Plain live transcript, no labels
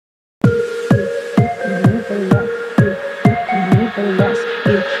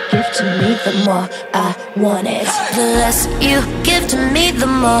The more I want it. The less you give to me, the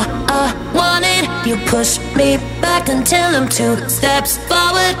more I want it. You push me back until I'm 2 steps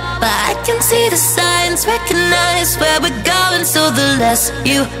forward, but I can see the signs, recognize where we're going. So the less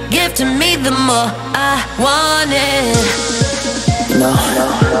you give to me, the more I want it.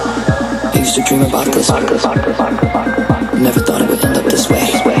 I used to dream about this. Never thought it would end up this way.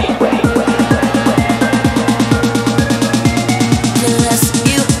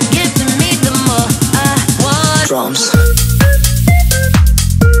 Drums.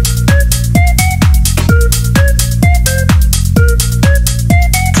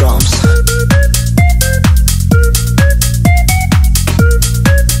 Drums.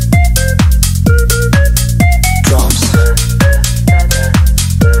 Drums.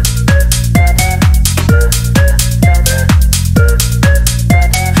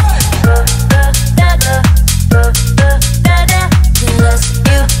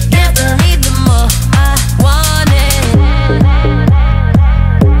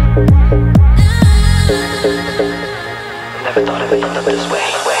 Never thought it would end up this way.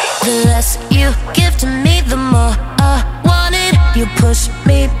 The less you give to me, the more I want it. You push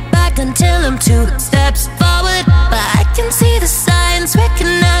me back until I'm 2 steps forward, but I can see the signs,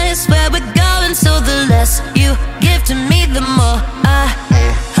 recognize where we're going. So the less you give to me, the more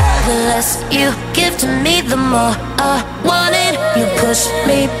the less you give to me, the more I want it. You push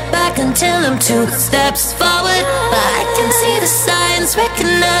me back until I'm 2 steps forward, but I can see the signs,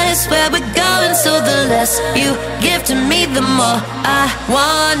 recognize where we're going. So the less you give to me, the more I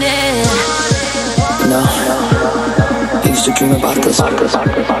want it. I used to dream about this.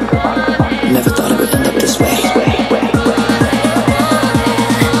 Never thought it would end up this way.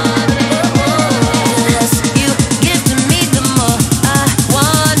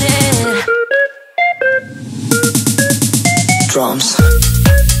 Drums.